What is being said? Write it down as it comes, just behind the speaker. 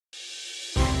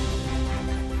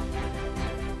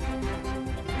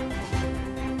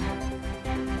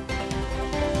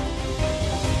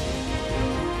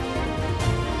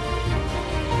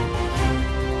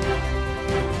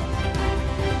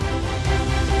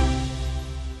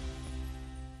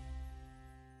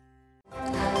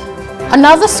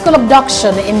Another school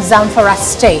abduction in Zamfara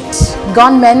State.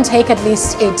 Gunmen take at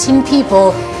least 18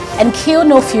 people and kill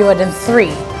no fewer than 3.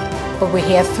 But we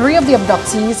hear 3 of the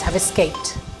abductees have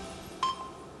escaped.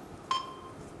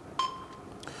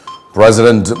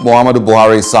 President Muhammadu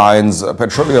Buhari signs a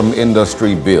petroleum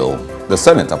industry bill. The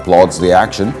Senate applauds the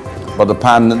action, but the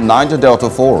Pan-Niger Delta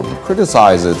Forum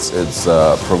criticizes its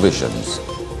provisions.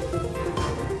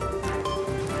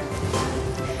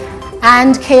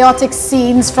 And chaotic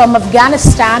scenes from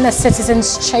Afghanistan as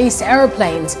citizens chase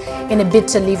airplanes in a bid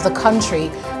to leave the country.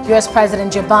 U.S.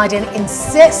 President Joe Biden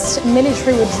insists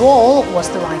military withdrawal was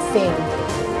the right thing.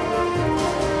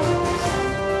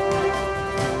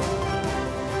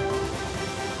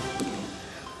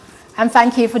 And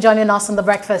thank you for joining us on The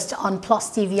Breakfast on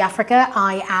Plus TV Africa.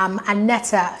 I am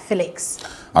Annetta Felix.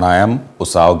 And I am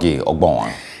Osaogi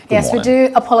Ogbon. Yes, we do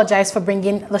apologize for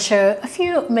bringing the show a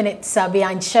few minutes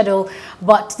behind schedule,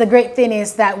 but the great thing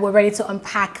is that we're ready to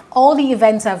unpack all the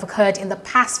events that have occurred in the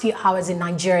past few hours in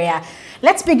Nigeria.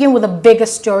 Let's begin with the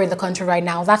biggest story in the country right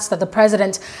now. That's that the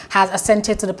president has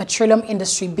assented to the petroleum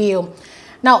industry bill.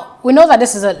 Now, we know that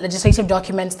this is a legislative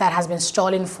document that has been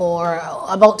stalling for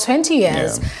about 20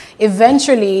 years. Yeah.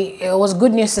 Eventually, it was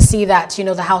good news to see that,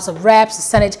 the House of Reps, the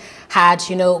Senate had,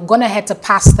 gone ahead to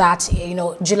pass that,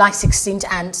 July 16th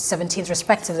and 17th,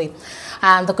 respectively.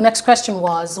 And the next question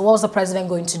was, what was the president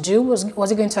going to do?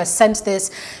 Was he going to assent this?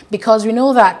 Because we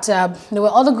know that there were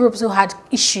other groups who had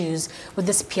issues with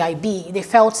this P.I.B. They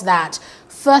felt that,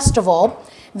 first of all,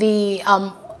 the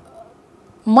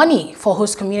money for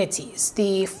host communities,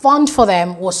 the fund for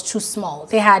them was too small.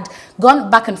 They had gone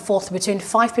back and forth between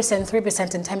 5%,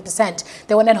 3% and 10%.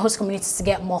 They wanted host communities to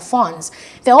get more funds.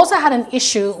 They also had an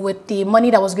issue with the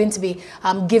money that was going to be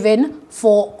given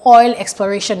for oil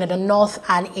exploration in the north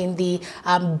and in the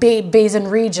basin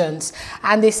regions.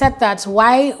 And they said that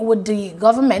why would the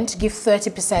government give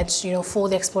 30%, for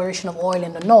the exploration of oil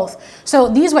in the north? So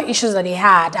these were issues that they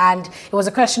had, and it was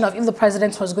a question of if the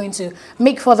president was going to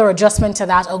make further adjustment to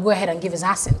that or go ahead and give his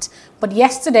assent. But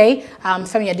yesterday,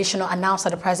 Femi Additional announced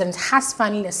that the president has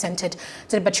finally assented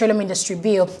to the petroleum industry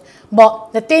bill.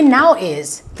 But the thing now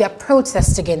is there are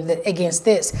protests against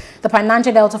this. The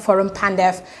Pan-Niger Delta Forum,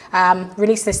 PANDEF,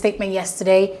 released a statement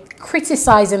yesterday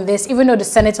criticizing this, even though the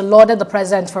Senate lauded the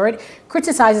president for it,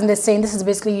 criticizing this, saying this is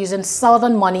basically using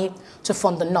southern money to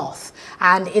fund the north.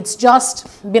 And it's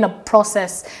just been a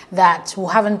process that we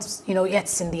haven't, yet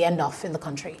seen the end of in the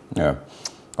country. Yeah.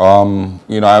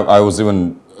 I was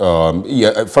even,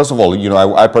 first of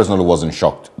all, I personally wasn't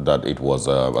shocked that it was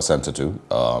assented to,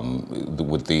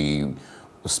 with the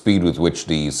speed with which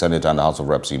the Senate and the House of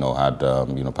Reps, had,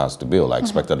 passed the bill. I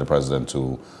expected the president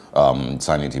to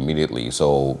sign it immediately.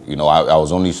 So, I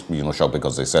was only, shocked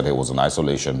because they said it was in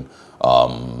isolation.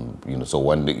 So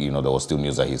when, there was still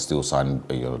news that he still signed,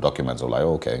 documents, I was like,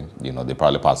 okay, they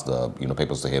probably passed the,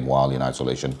 papers to him while in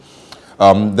isolation.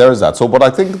 There is that. So, but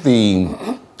I think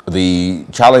the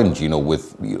challenge,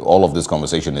 with all of this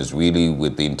conversation is really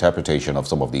with the interpretation of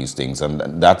some of these things, and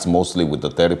that's mostly with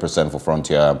the 30% for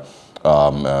frontier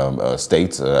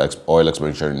states, oil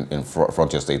exploration in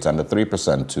frontier states, and the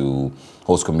 3% to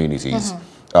host communities.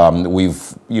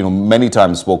 We've, many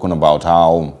times spoken about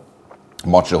how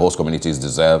much the host communities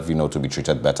deserve, to be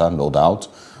treated better, no doubt.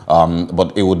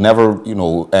 But it would never,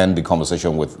 end the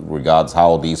conversation with regards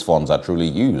how these funds are truly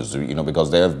used,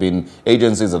 because there have been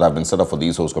agencies that have been set up for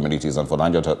these host communities and for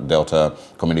Niger Delta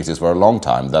communities for a long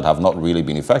time that have not really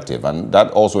been effective. And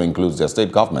that also includes their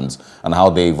state governments and how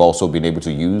they've also been able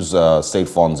to use state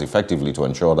funds effectively to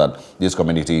ensure that these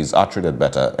communities are treated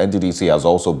better. NDDC has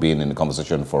also been in the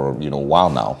conversation for, a while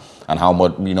now, and how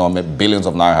much, billions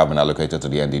of naira have been allocated to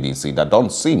the NDDC that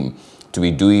don't seem to be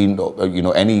doing,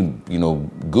 any,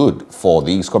 good for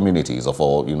these communities or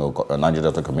for, Niger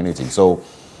Delta communities. So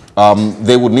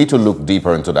they would need to look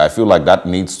deeper into that. I feel like that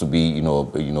needs to be,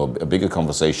 a bigger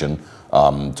conversation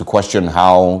to question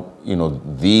how,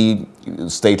 the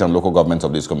state and local governments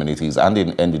of these communities and the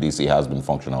NDDC has been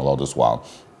functional all this while.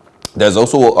 There's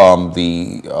also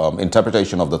the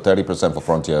interpretation of the 30% for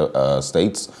frontier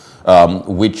states,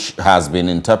 which has been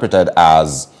interpreted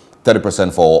as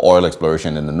 30% for oil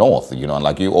exploration in the north, and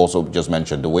like you also just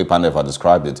mentioned, the way PANDEF had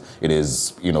described it, it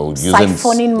is,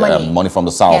 using money from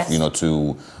the south, yes,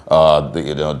 to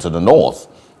the north.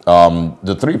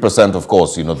 The 3%, of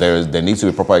course, there needs to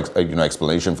be proper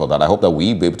explanation for that. I hope that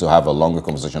we be able to have a longer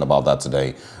conversation about that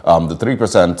today. The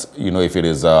 3%, if it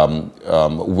is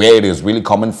where it is really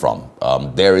coming from,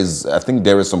 I think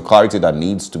there is some clarity that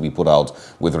needs to be put out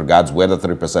with regards where the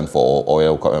 3% for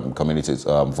oil communities,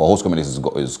 for host communities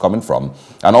is coming from,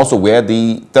 and also where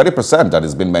the 30% that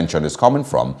has been mentioned is coming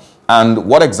from. And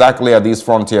what exactly are these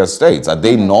frontier states? Are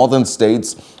they northern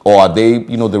states, or are they,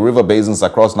 the river basins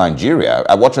across Nigeria?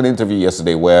 I watched an interview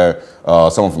yesterday where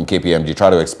someone from KPMG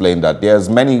tried to explain that there's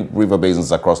many river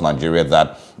basins across Nigeria,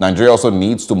 that Nigeria also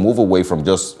needs to move away from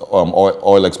just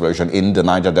oil exploration in the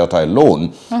Niger Delta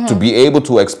alone to be able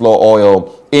to explore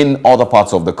oil in other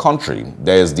parts of the country.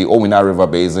 There's the Owina River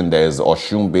Basin, there's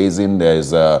Oshun Basin,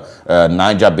 there's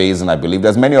Niger Basin, I believe.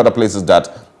 There's many other places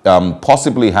that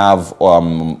possibly have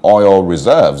oil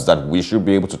reserves that we should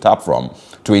be able to tap from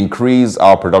to increase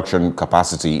our production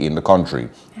capacity in the country.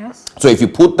 Yes. So if you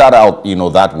put that out,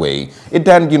 that way, it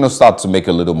then, starts to make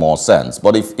a little more sense.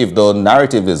 But if the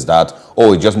narrative is that,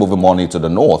 oh, it's just moving money to the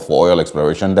north for oil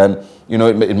exploration, then,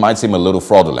 it might seem a little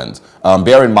fraudulent.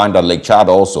 Bear in mind that Lake Chad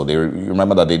also, you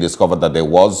remember that they discovered that there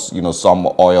was, some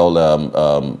oil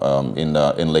in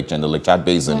the Lake Chad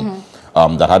Basin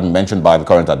that had been mentioned by the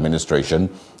current administration.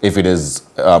 If it is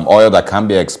oil that can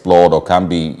be explored or can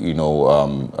be,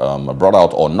 brought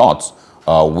out or not,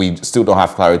 we still don't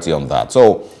have clarity on that.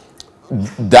 So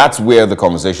that's where the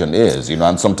conversation is,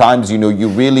 and sometimes, you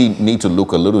really need to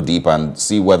look a little deeper and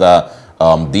see whether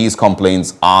these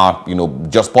complaints are,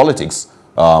 just politics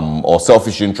or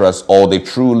selfish interests, or they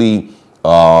truly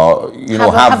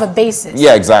have a basis.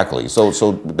 Yeah, exactly.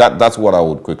 So that's what I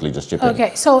would quickly just chip in.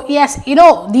 Okay, so yes,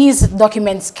 these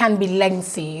documents can be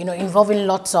lengthy, involving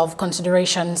lots of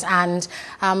considerations, and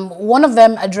one of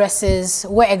them addresses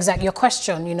where exactly your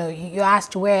question. You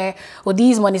asked where would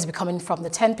these monies be coming from? The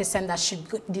 10% that should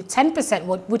go, the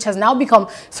 10% which has now become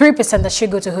 3% that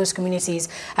should go to host communities,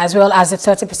 as well as the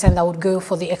 30% that would go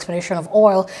for the exploration of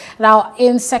oil. Now,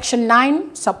 in Section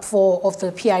 9, Sub 4 of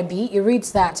the P.I.B, it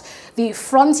reads that the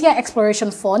Frontier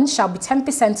Exploration Fund shall be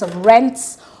 10% of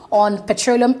rents on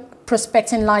petroleum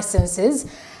prospecting licenses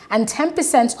and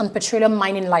 10% on petroleum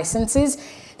mining licenses.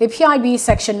 The P.I.B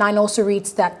Section 9 also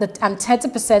reads that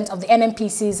 30% of the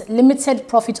NNPC's limited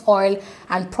profit oil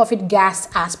and profit gas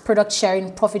as product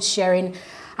sharing, profit sharing,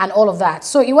 and all of that.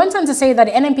 So it went on to say that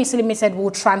the NNPC Limited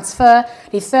will transfer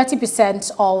the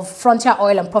 30% of Frontier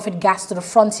Oil and Profit Gas to the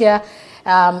Frontier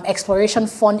Exploration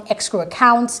Fund escrow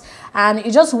accounts, and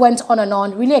it just went on and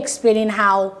on, really explaining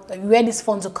where these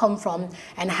funds will come from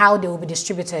and how they will be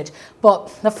distributed. But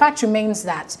the fact remains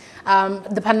that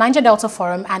the Pan-Niger Delta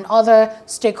Forum and other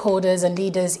stakeholders and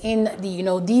leaders in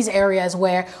these areas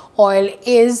where oil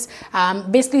is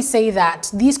basically say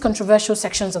that these controversial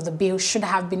sections of the bill should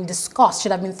have been discussed,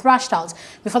 should have been thrashed out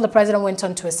before the president went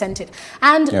on to assent it.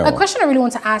 And a question I really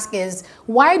want to ask is,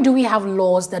 why do we have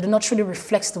laws that do not truly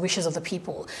reflect the wishes of the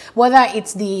people? Whether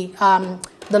it's the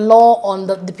law on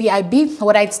the P.I.B,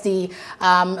 whether it's the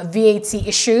VAT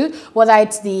issue, whether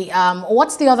it's the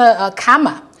what's the other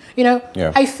CAMA.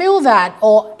 I feel that,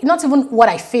 or not even what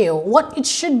I feel, what it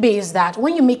should be is that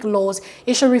when you make laws,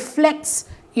 it should reflect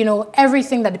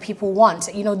everything that the people want.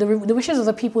 The wishes of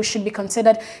the people should be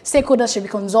considered, stakeholders should be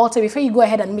consulted before you go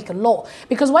ahead and make a law.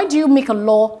 Because why do you make a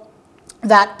law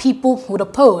that people would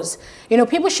oppose?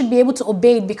 People should be able to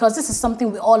obey it because this is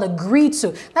something we all agree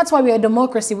to. That's why we're a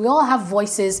democracy. We all have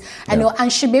voices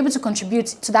and should be able to contribute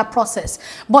to that process.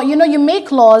 But you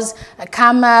make laws,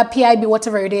 CAMA, P.I.B,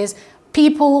 whatever it is,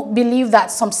 people believe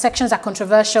that some sections are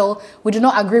controversial, we do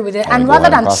not agree with it, and rather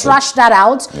than trash that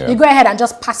out, you go ahead and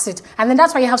just pass it. And then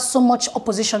that's why you have so much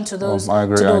opposition to those, I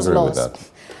agree laws. With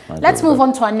that. Let's move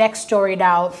on to our next story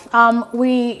now.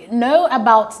 We know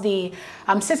about the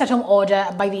sit-at-home order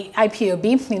by the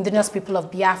IPOB, the Indigenous People of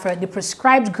Biafra, the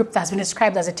proscribed group that has been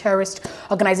described as a terrorist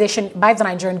organization by the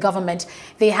Nigerian government.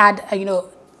 They had,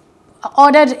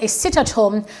 ordered a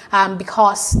sit-at-home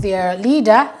because their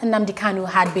leader, Nnamdi Kanu,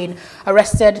 had been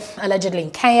arrested allegedly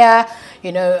in Kenya,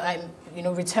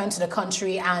 returned to the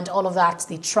country, and all of that.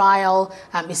 The trial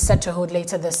is set to hold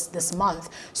later this month.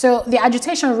 So the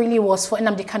agitation really was for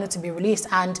Nnamdi Kanu to be released,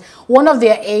 and one of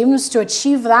their aims to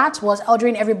achieve that was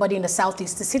ordering everybody in the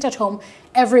Southeast to sit at home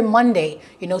every Monday,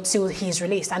 till he's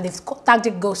released. And they've tagged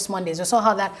it Ghost Mondays. We saw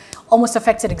how that almost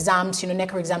affected exams,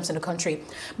 NECO exams in the country.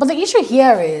 But the issue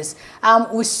here is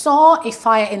we saw a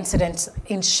fire incident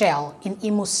in Shell in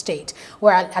Imo State,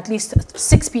 where at least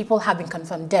 6 people have been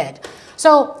confirmed dead.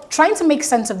 So trying to to make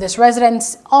sense of this,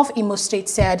 residents of Imo State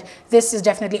said this is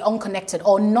definitely unconnected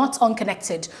or not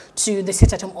unconnected to the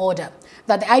sit-at-home order.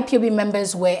 That the IPOB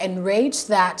members were enraged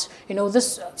that,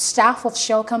 this staff of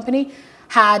Shell Company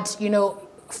had,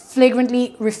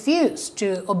 flagrantly refused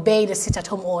to obey the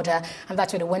sit-at-home order, and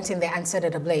that's why they went in there and set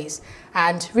it ablaze.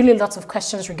 And really lots of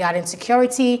questions regarding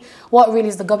security. What really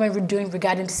is the government doing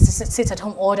regarding the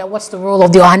sit-at-home order? What's the role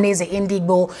of the Ohanese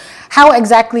Indigbo? How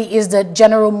exactly is the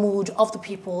general mood of the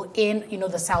people in,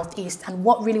 the Southeast, and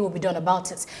what really will be done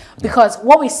about it? Because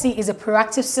what we see is a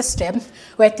proactive system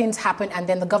where things happen and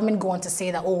then the government go on to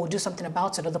say that, oh, we'll do something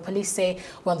about it, or the police say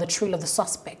we're on the trail of the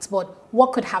suspects. But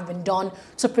what could have been done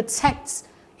to protect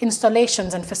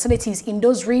installations and facilities in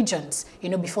those regions,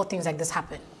 before things like this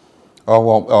happen? Oh,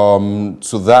 well,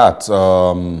 to that,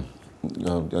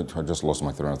 I just lost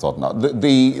my train of thought now.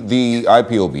 The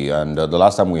IPOB, and the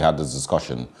last time we had this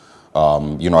discussion,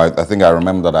 I think I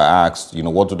remember that I asked,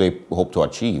 what do they hope to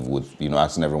achieve with,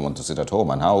 asking everyone to sit at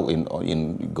home, and how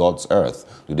in God's earth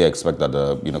do they expect that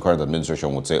the, current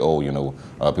administration would say, oh,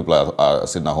 people are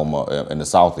sitting at home in the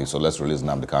Southeast, so let's release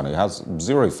Nnamdi Kanu. It has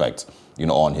zero effect,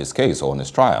 on his case or on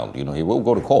his trial. He will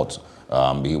go to court.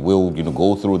 He will,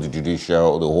 go through the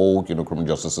judicial, the whole, criminal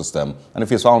justice system. And if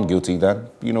he's found guilty, then,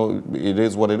 it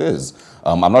is what it is.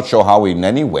 I'm not sure how in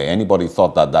any way anybody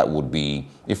thought that that would be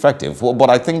effective. But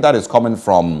I think that is coming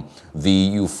from the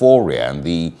euphoria and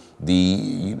the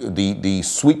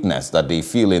sweetness that they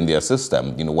feel in their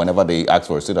system, whenever they ask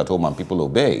for a sit at home and people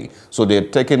obey. So they're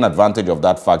taking advantage of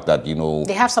that fact that,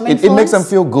 they have some influence. It makes them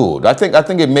feel good. I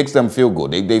think it makes them feel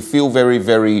good. They feel very,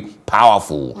 very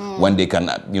powerful when they can,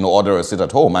 order a sit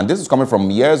at home. And this is coming from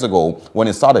years ago when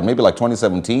it started, maybe like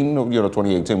 2017,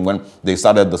 2018, when they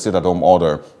started the sit at home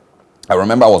order. I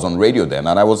remember I was on radio then,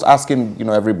 and I was asking,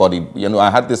 everybody, I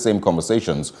had the same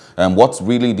conversations, and what's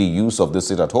really the use of this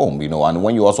sit at home, and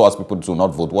when you also ask people to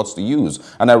not vote, what's the use?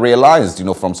 And I realized,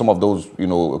 from some of those,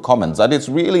 comments, that it's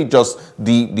really just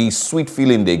the sweet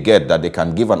feeling they get that they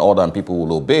can give an order and people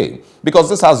will obey. Because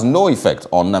this has no effect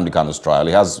on Nnamdi Kanu's trial.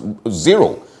 It has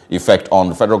zero effect on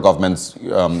the federal government's,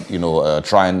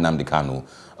 trying Nnamdi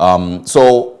Kanu.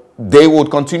 So they would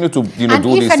continue to, do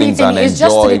these things and enjoy. It's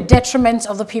just to the detriment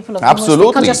of the people of Absolutely.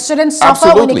 Because your students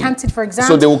suffer when they can't sit for exams.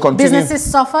 So they will continue. Businesses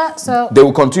suffer. So they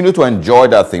will continue to enjoy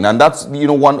that thing, and that's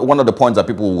one of the points that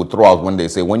people would throw out when they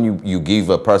say when you give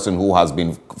a person who has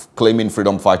been claiming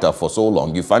freedom fighter for so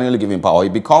long, you finally give him power, he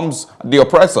becomes the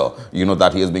oppressor.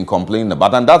 That he has been complaining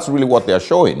about, and that's really what they're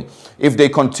showing. If they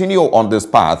continue on this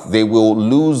path, they will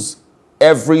lose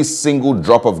every single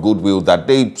drop of goodwill that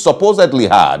they supposedly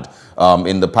had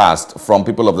in the past from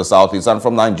people of the Southeast and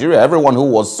from Nigeria. Everyone who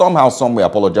was somehow, somewhere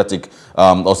apologetic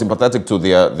or sympathetic to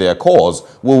their cause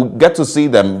will get to see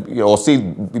them, or see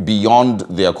beyond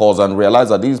their cause and realize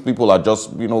that these people are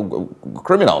just,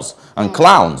 criminals and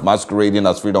clowns masquerading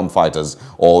as freedom fighters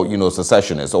or,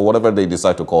 secessionists or whatever they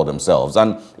decide to call themselves.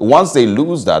 And once they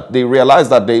lose that, they realize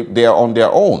that they are on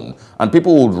their own and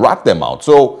people will rat them out.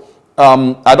 So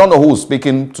I don't know who's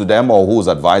speaking to them or who's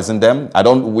advising them.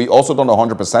 We also don't know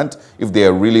 100% if they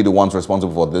are really the ones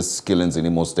responsible for this killings in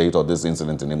Imo State or this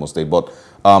incident in Imo State. But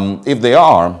if they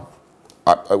are,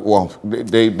 well,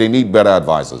 they need better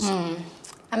advisors.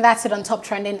 And that's it on Top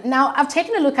Trending. Now, I've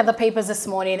taken a look at the papers this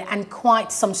morning and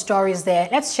quite some stories there.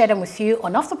 Let's share them with you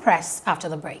on Off the Press after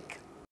the break.